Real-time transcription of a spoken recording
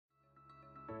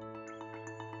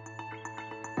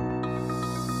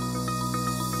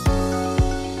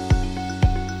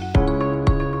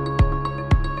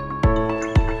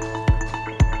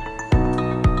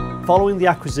Following the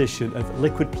acquisition of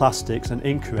Liquid Plastics and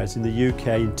Incores in the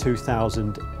UK in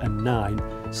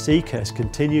 2009, Sika has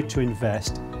continued to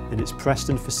invest in its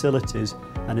Preston facilities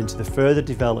and into the further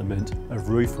development of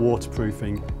roof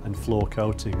waterproofing and floor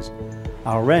coatings.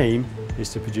 Our aim is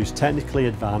to produce technically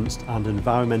advanced and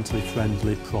environmentally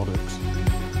friendly products.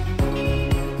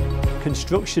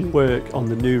 Construction work on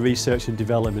the new Research and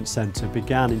Development Centre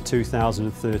began in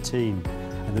 2013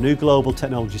 and the new Global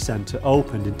Technology Center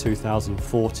opened in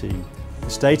 2014. The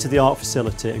state-of-the-art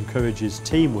facility encourages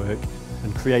teamwork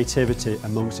and creativity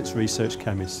amongst its research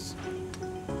chemists.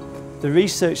 The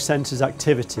Research Centre's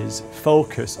activities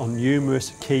focus on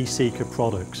numerous key Sika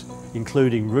products,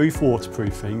 including roof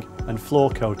waterproofing and floor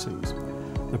coatings.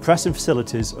 The Preston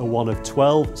facilities are one of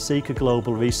 12 Sika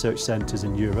Global Research Centres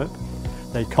in Europe.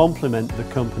 They complement the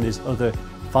company's other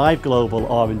 5 global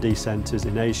R&D centres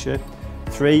in Asia,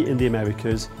 3 in the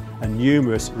Americas, and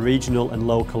numerous regional and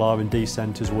local R&D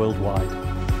centres worldwide.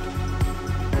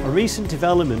 A recent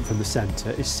development from the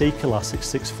centre is Sika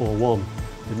 641,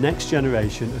 the next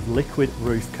generation of liquid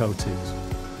roof coatings.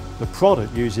 The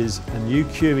product uses a new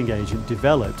curing agent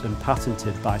developed and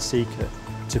patented by Sika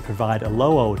to provide a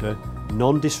low-odour,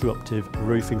 non-disruptive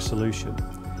roofing solution.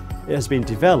 It has been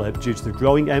developed due to the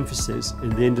growing emphasis in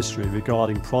the industry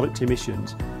regarding product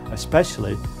emissions,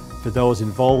 especially for those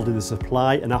involved in the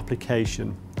supply and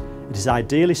application. It is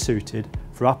ideally suited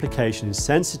for application in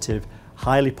sensitive,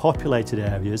 highly populated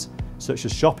areas such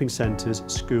as shopping centres,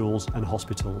 schools and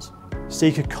hospitals.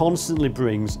 Sika constantly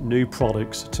brings new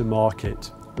products to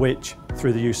market, which,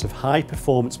 through the use of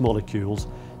high-performance molecules,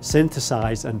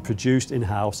 synthesised and produced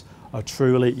in-house, are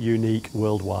truly unique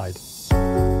worldwide.